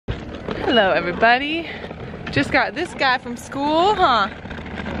Hello everybody. Just got this guy from school, huh?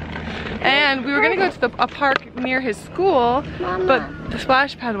 And we were gonna go to a park near his school, but the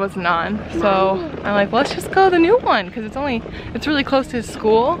splash pad wasn't on. So I'm like, well, let's just go to the new one because it's really close to his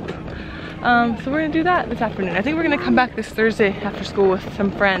school. So we're gonna do that this afternoon. I think we're gonna come back this Thursday after school with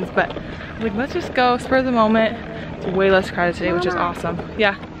some friends, but I'm like, let's just go, spur of the moment. It's way less crowded today, which is awesome.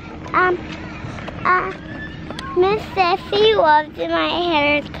 Yeah. Miss Steffi loved my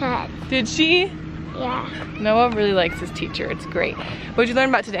haircut. Did she? Yeah. Noah really likes his teacher. It's great. What did you learn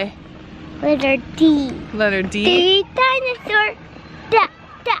about today? Letter D. Letter D. D, dinosaur. Da,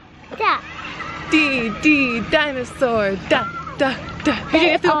 da, da. D, dinosaur. Da, da, da. Did you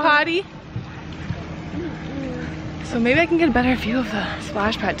get to the potty? So maybe I can get a better view of the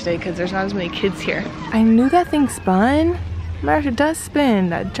splash pad today because there's not as many kids here. I knew that thing spun. My gosh, it does spin,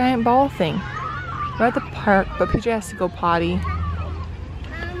 that giant ball thing. We're at the park, but PJ has to go potty.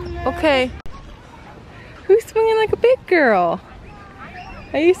 Okay. Who's swinging like a big girl?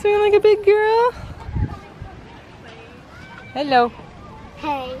 Are you swinging like a big girl? Hello.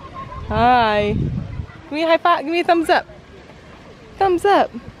 Hey. Hi. Give me a high five. Give me a thumbs up. Thumbs up.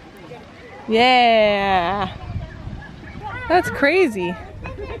 Yeah. That's crazy.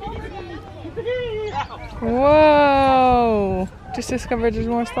 Whoa. Just discovered there's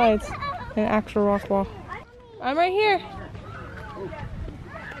more slides. An actual rock wall. I'm right here.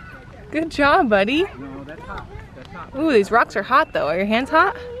 Good job, buddy. No, that's hot. That's hot. Ooh, these rocks are hot though. Are your hands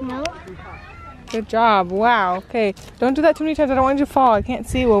hot? No. Good job. Wow. Okay. Don't do that too many times. I don't want you to fall. I can't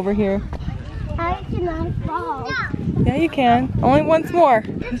see you over here. I cannot fall. Yeah, you can. Only once more.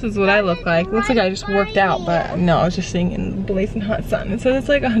 This is what I look like. Looks like I just worked out, but no, I was just sitting in the blazing hot sun. It says it's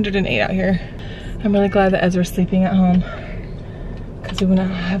like 108 out here. I'm really glad that Ezra's sleeping at home because we would not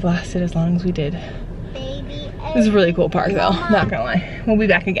have lasted as long as we did. This is a really cool park though, not gonna lie. We'll be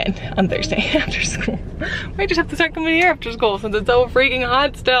back again on Thursday after school. We just have to start coming here after school since it's so freaking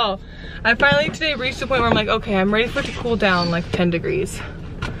hot still. I finally today reached the point where I'm like, okay, I'm ready for it to cool down like 10 degrees.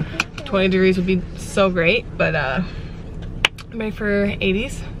 20 degrees would be so great, but I'm ready for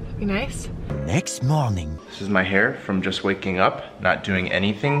 80s, it'd be nice. Next morning. This is my hair from just waking up, not doing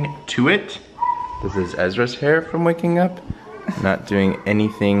anything to it. This is Ezra's hair from waking up, not doing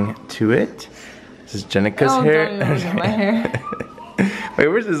anything to it. This is Jenica's hair. Don't even look at my hair. Wait,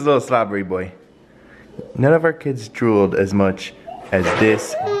 where's this little slobbery boy? None of our kids drooled as much as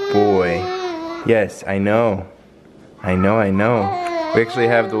this boy. Yes, I know. I know. We actually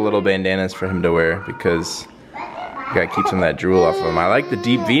have the little bandanas for him to wear because we gotta keep some of that drool off of him. I like the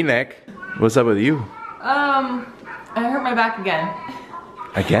deep V-neck. What's up with you? I hurt my back again.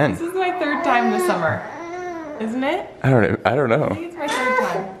 Again? This is my third time this summer, isn't it? I don't know. I think it's my third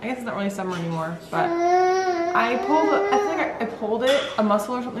time. I guess it's not really summer anymore, but I feel like I pulled a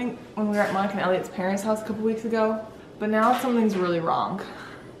muscle or something when we were at Monica and Elliot's parents' house a couple weeks ago, but now something's really wrong.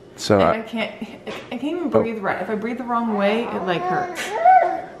 So and I can't even breathe right. If I breathe the wrong way, it like hurts.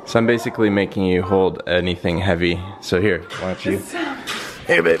 So I'm basically making you hold anything heavy. So here, why don't you?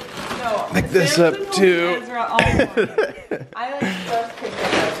 Hey babe. No, pick this up too. Ezra all the I like just picked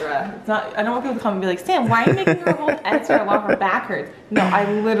up Ezra. It's not. I don't want people to come and be like, Sam, why are you making her hold Ezra while her back hurts? No,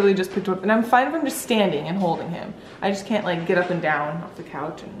 I literally just picked him up, and I'm fine if I'm just standing and holding him. I just can't like get up and down off the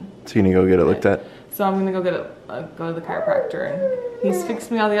couch and. So you gonna go get it looked at? So I'm gonna go go to the chiropractor, and he's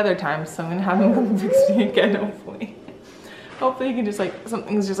fixed me all the other times, so I'm gonna have him come fix me again, hopefully. Hopefully he can just like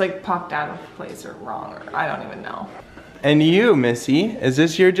something's just like popped out of place or wrong, or I don't even know. And you, Missy, is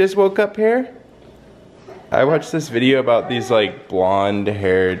this your just woke up hair? I watched this video about these like blonde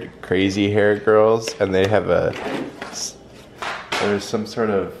haired, crazy hair girls, and they have there's some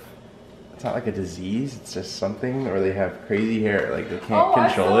sort of, it's not like a disease, it's just something, or they have crazy hair, like they can't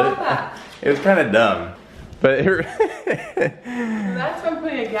control it. That. It was kind of dumb, but That's from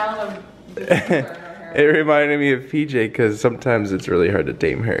putting a gallon of hair. It reminded me of PJ because sometimes it's really hard to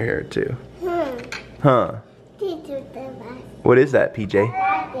tame her hair too. Huh? What is that, PJ?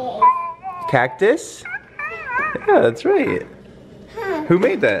 Cactus? Yeah, that's right. Who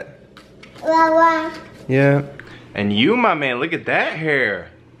made that? Wawa. Yeah. And you, my man, look at that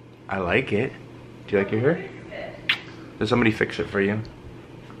hair. I like it. Do you like your hair? Did somebody fix it for you?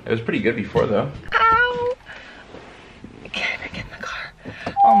 It was pretty good before though. Ow! I can't even get in the car.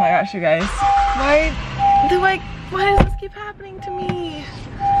 Oh my gosh, you guys. Why does this keep happening to me?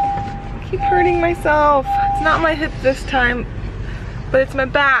 I keep hurting myself. It's not my hip this time, but it's my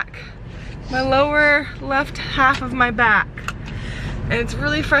back. My lower left half of my back. And it's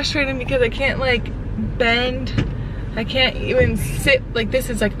really frustrating because I can't like bend. I can't even sit, like this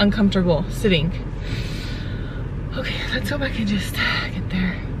is like uncomfortable sitting. Okay, let's go back and just get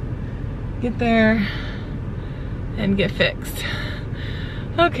there. get there and get fixed.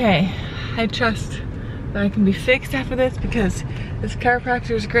 Okay, I trust that I can be fixed after this because this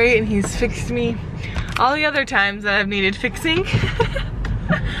chiropractor is great and he's fixed me all the other times that I've needed fixing.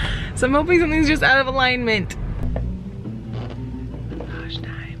 So I'm hoping something's just out of alignment. Massage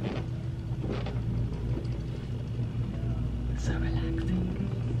time. So relaxing.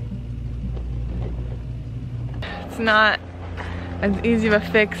 It's not as easy of a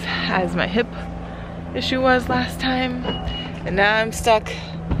fix as my hip issue was last time, and now I'm stuck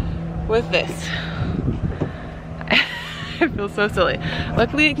with this. I feel so silly.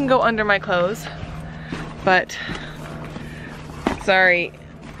 Luckily it can go under my clothes, but sorry,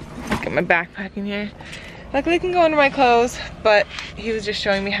 get my backpack in here. Luckily it can go under my clothes, but he was just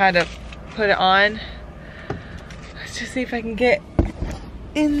showing me how to put it on. Let's just see if I can get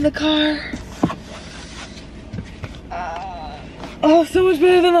in the car. Oh, so much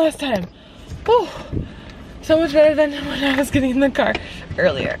better than last time. Oh, so much better than when I was getting in the car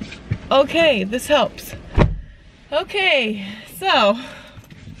earlier. Okay, this helps. Okay, so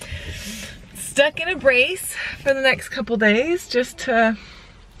stuck in a brace for the next couple days, just to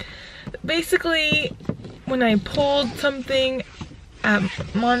basically, when I pulled something at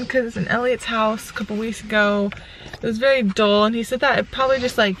Monica's and Elliot's house a couple weeks ago, it was very dull, and he said that it probably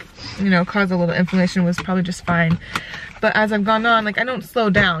just like, you know, caused a little inflammation, was probably just fine. But as I've gone on, like, I don't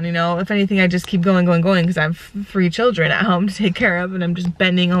slow down, you know. If anything, I just keep going because I have 3 children at home to take care of, and I'm just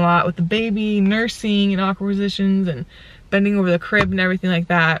bending a lot with the baby, nursing in awkward positions, and bending over the crib and everything like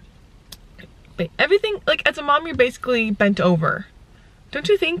that. But everything, like, as a mom, you're basically bent over. Don't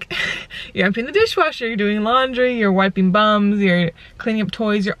you think? You're emptying the dishwasher, you're doing laundry, you're wiping bums, you're cleaning up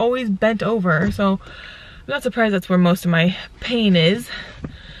toys, you're always bent over. So I'm not surprised that's where most of my pain is.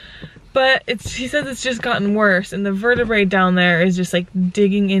 But he says it's just gotten worse, and the vertebrae down there is just like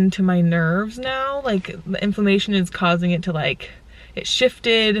digging into my nerves now. Like, the inflammation is causing it to, like, it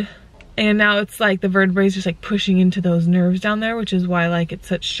shifted, and now it's like the vertebrae is just like pushing into those nerves down there, which is why, like, it's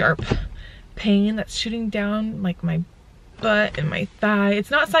such sharp pain that's shooting down like my butt and my thigh.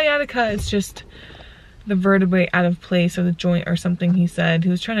 It's not sciatica, it's just the vertebrae out of place, or the joint or something, he said. He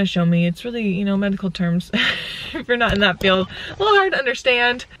was trying to show me. It's really, you know, medical terms. If you're not in that field, a little hard to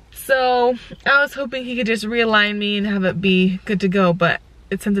understand. So I was hoping he could just realign me and have it be good to go, but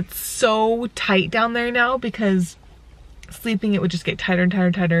since it's so tight down there now, because sleeping it would just get tighter and tighter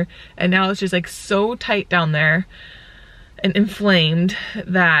and tighter, and now it's just like so tight down there and inflamed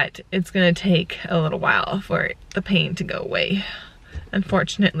that it's gonna take a little while for the pain to go away,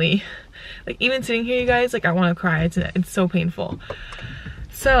 unfortunately. Like, even sitting here, you guys, like, I want to cry. It's so painful.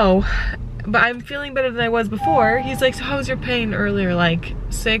 So, but I'm feeling better than I was before. He's like, so how was your pain earlier? Like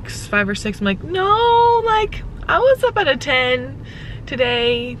 5 or 6? I'm like, no, like, I was up at a 10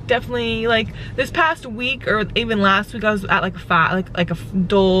 today. Definitely, like, this past week or even last week I was at like a 5, like a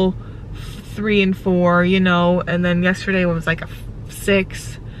dull 3 and 4, you know, and then yesterday was like a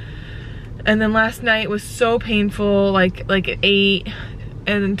 6, and then last night was so painful, like at 8,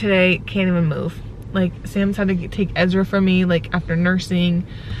 and then today can't even move. Like, Sam's had to take Ezra from me, like, after nursing.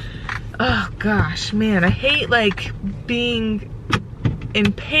 Oh gosh, man, I hate, like, being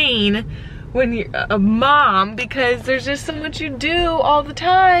in pain when you're a mom, because there's just so much you do all the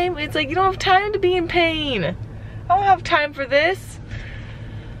time. It's like, you don't have time to be in pain. I don't have time for this.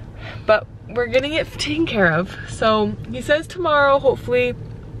 But we're getting it taken care of. So he says tomorrow, hopefully,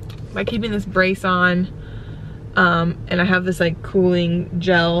 by keeping this brace on, and I have this like cooling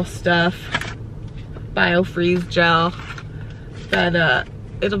gel stuff, BioFreeze gel, that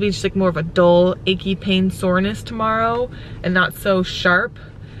it'll be just like more of a dull, achy pain soreness tomorrow, and not so sharp,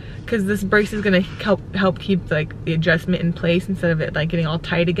 because this brace is gonna help keep like the adjustment in place instead of it like getting all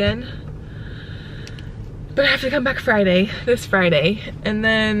tight again. But I have to come back this Friday, and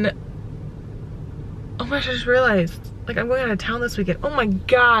then, oh my gosh, I just realized, like, I'm going out of town this weekend. Oh my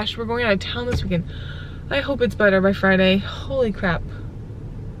gosh, we're going out of town this weekend. I hope it's better by Friday. Holy crap.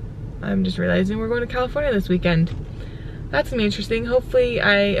 I'm just realizing we're going to California this weekend. That's gonna be interesting.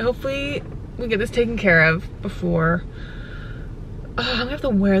 Hopefully we get this taken care of before. Oh, I'm gonna have to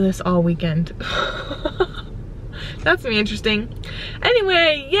wear this all weekend. That's gonna be interesting.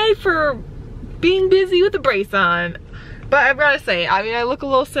 Anyway, yay for being busy with the brace on. But I've gotta say, I mean, I look a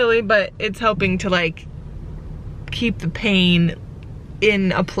little silly, but it's helping to like keep the pain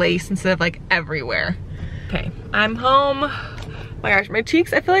in a place instead of like everywhere. Okay, I'm home. Oh my gosh, my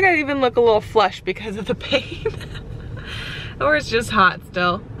cheeks, I feel like I even look a little flushed because of the pain. Or it's just hot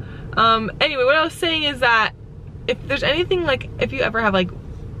still. Anyway, what I was saying is that if there's anything, like, if you ever have like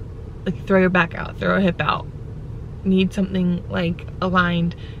throw your back out, throw a hip out, need something like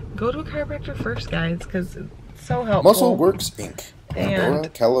aligned, go to a chiropractor first, guys, because it's so helpful. Muscle Works Inc. Pandora,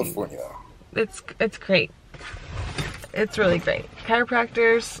 And California. it's great. It's really great.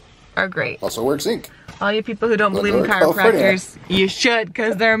 Chiropractors are great. Muscle Works Inc. All you people who don't believe in Glendora, California. chiropractors, you should,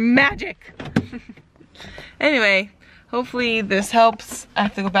 because they're magic. Anyway, hopefully this helps. I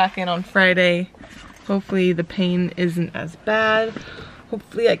have to go back in on Friday. Hopefully the pain isn't as bad.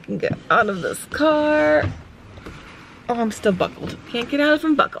 Hopefully I can get out of this car. Oh, I'm still buckled. Can't get out if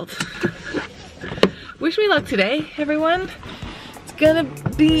I'm buckled. Wish me luck today, everyone. It's gonna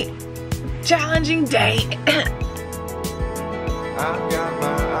be a challenging day. I've got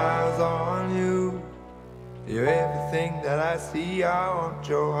my eyes on you. You're everything that I see. I want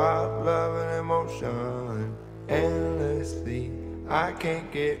your heart, love, and emotion endlessly. I can't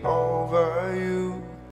get over you.